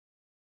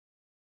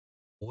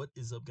What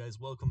is up, guys?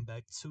 Welcome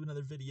back to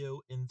another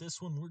video. In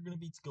this one, we're going to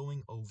be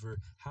going over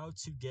how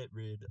to get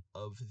rid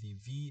of the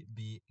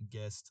VB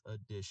Guest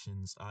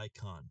Additions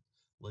icon.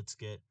 Let's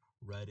get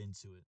right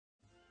into it.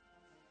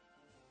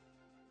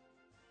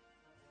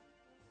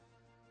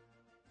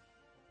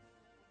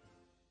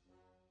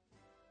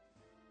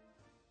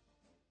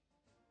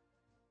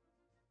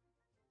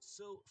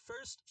 So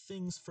first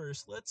things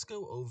first, let's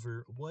go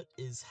over what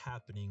is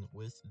happening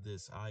with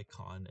this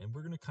icon, and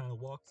we're going to kind of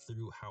walk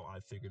through how I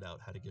figured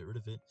out how to get rid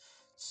of it.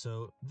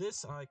 So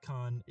this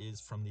icon is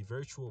from the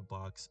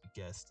VirtualBox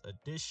Guest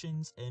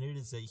Additions, and it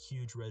is a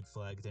huge red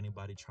flag to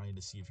anybody trying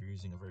to see if you're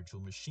using a virtual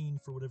machine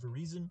for whatever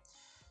reason.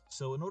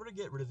 So in order to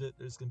get rid of it,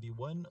 there's going to be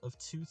one of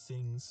two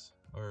things,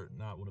 or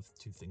not one of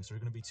two things, there are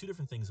going to be two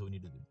different things that we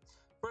need to do.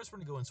 First, we're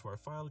going to go into our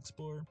file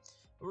explorer,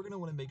 and we're going to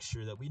want to make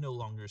sure that we no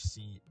longer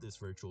see this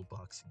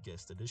VirtualBox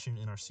Guest Edition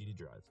in our CD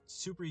drive. It's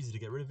super easy to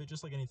get rid of it,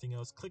 just like anything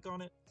else. Click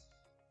on it,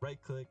 right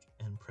click,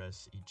 and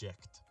press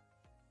eject.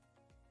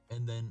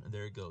 And then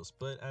there it goes.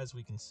 But as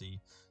we can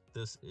see,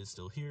 this is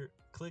still here.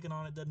 Clicking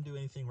on it doesn't do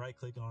anything. Right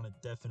clicking on it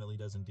definitely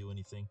doesn't do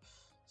anything.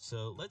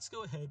 So let's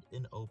go ahead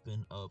and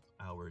open up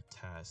our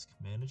task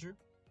manager.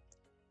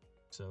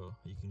 So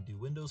you can do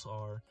Windows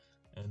R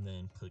and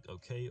then click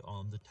OK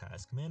on the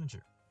task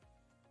manager.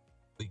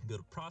 We can go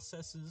to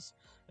processes,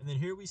 and then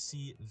here we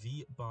see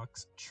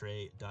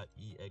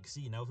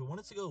VBoxTray.exe. Now, if we want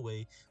it to go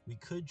away, we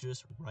could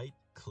just right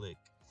click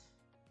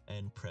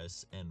and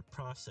press end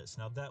process.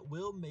 Now that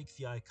will make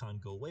the icon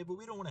go away, but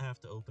we don't want to have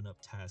to open up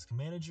task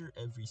manager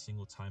every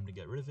single time to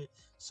get rid of it.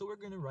 So we're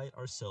going to write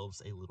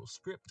ourselves a little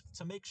script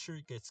to make sure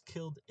it gets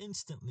killed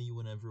instantly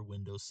whenever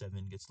Windows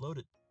 7 gets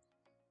loaded.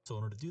 So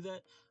in order to do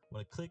that, I'm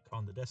going to click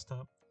on the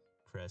desktop,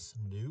 press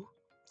new,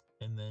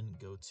 and then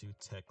go to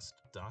text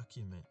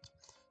document.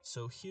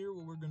 So here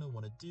what we're going to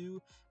want to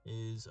do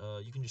is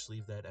you can just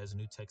leave that as a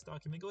new text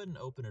document. Go ahead and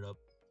open it up.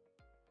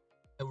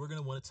 And we're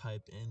going to want to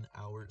type in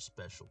our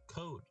special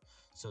code.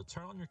 So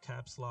turn on your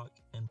caps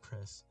lock and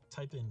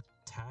type in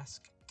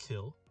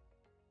taskkill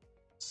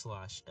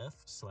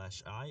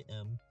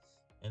 /f/im,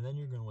 and then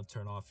you're going to want to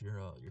turn off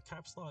your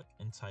caps lock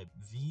and type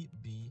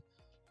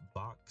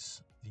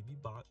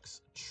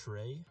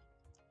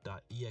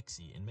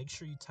VBoxTray.exe, and make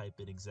sure you type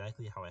it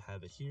exactly how I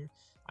have it here.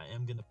 I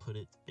am going to put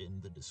it in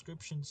the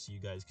description so you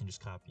guys can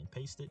just copy and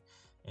paste it.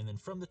 And then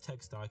from the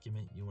text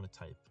document, you want to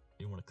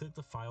click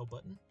the file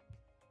button,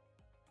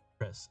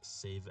 press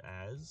save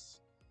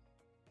as,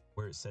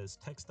 where it says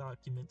text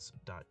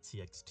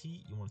documents.txt.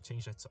 You want to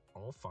change that to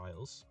all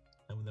files,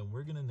 and then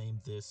we're going to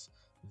name this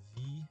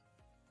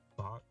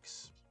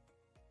VBox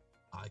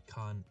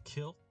icon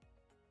kill.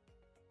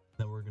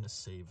 Then we're going to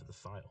save the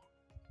file.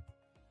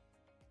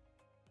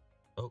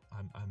 Oh,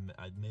 I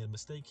made a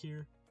mistake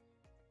here.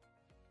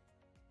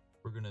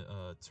 We're going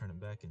to turn it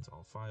back into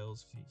all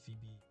files, VB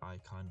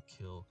icon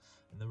kill,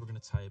 and then we're going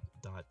to type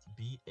 .bat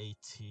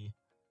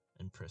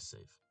and press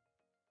save.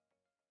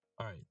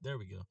 All right, there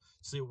we go.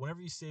 So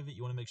whenever you save it,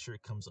 you want to make sure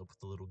it comes up with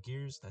the little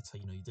gears. That's how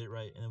you know you did it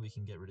right. And then we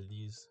can get rid of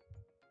these.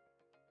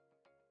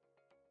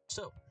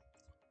 So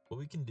what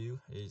we can do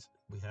is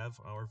we have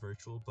our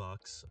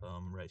VirtualBox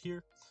right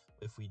here.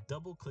 If we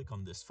double click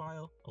on this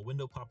file, a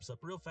window pops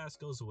up real fast,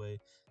 goes away,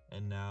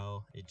 and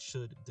now it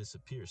should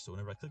disappear. So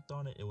whenever I clicked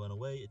on it, it went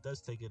away. It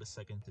does take it a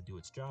second to do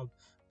its job,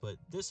 but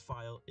this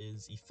file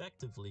is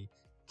effectively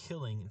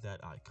killing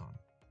that icon.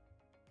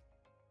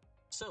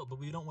 So, but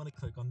we don't want to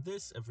click on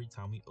this every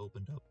time we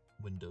opened up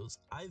Windows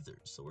either.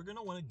 So we're going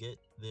to want to get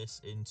this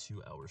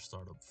into our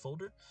startup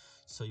folder.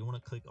 So you want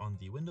to click on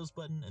the Windows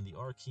button and the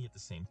R key at the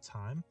same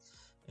time.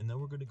 And then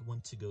we're going to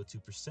want to go to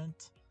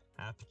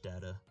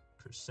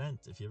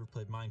 %appdata%. If you ever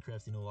played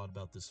Minecraft, you know a lot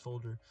about this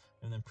folder.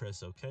 And then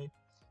press OK.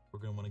 We're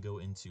going to want to go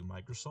into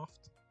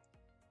Microsoft,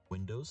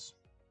 Windows,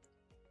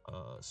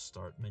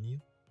 Start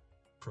menu,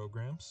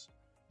 Programs,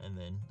 and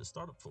then the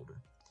startup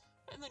folder.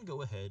 And then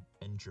go ahead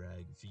and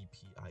drag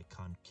VB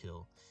icon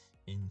kill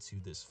into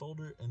this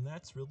folder, and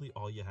that's really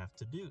all you have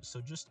to do.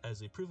 So just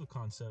as a proof of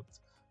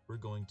concept, we're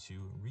going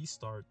to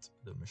restart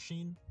the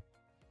machine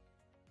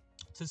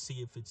to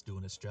see if it's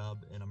doing its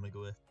job, and I'm going to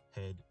go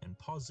ahead and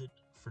pause it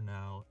for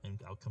now,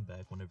 and I'll come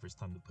back whenever it's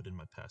time to put in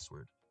my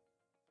password.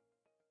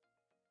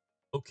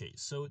 Okay,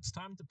 so it's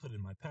time to put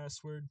in my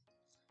password.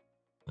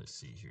 Let's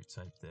see here,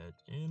 type that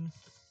in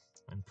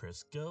and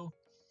press go.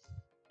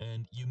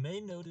 And you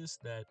may notice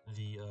that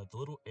the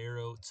little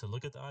arrow to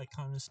look at the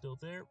icon is still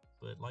there,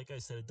 but like I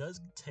said, it does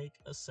take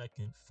a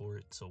second for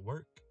it to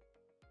work.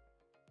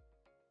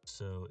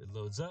 So it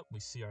loads up,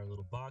 we see our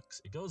little box,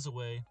 it goes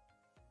away.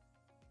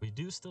 We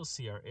do still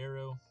see our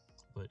arrow,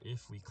 but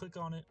if we click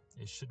on it,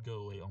 it should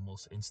go away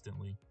almost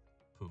instantly.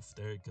 Poof,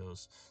 there it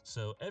goes.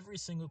 So every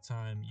single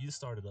time you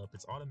start it up,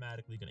 it's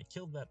automatically going to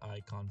kill that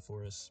icon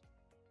for us.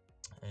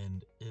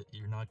 and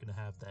you're not going to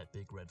have that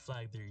big red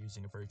flag that you're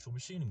using a virtual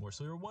machine anymore.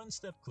 So we're one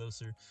step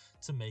closer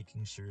to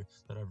making sure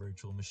that our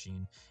virtual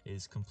machine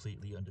is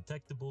completely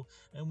undetectable,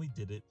 and we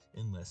did it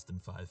in less than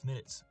 5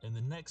 minutes. In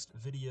the next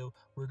video,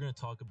 we're going to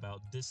talk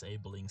about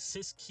disabling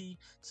syskey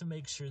to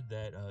make sure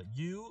that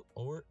you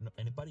or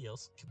anybody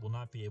else will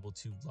not be able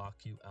to lock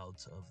you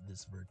out of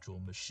this virtual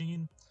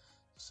machine.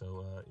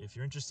 So if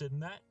you're interested in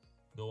that,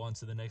 go on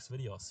to the next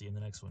video. I'll see you in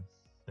the next one.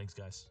 Thanks,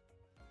 guys.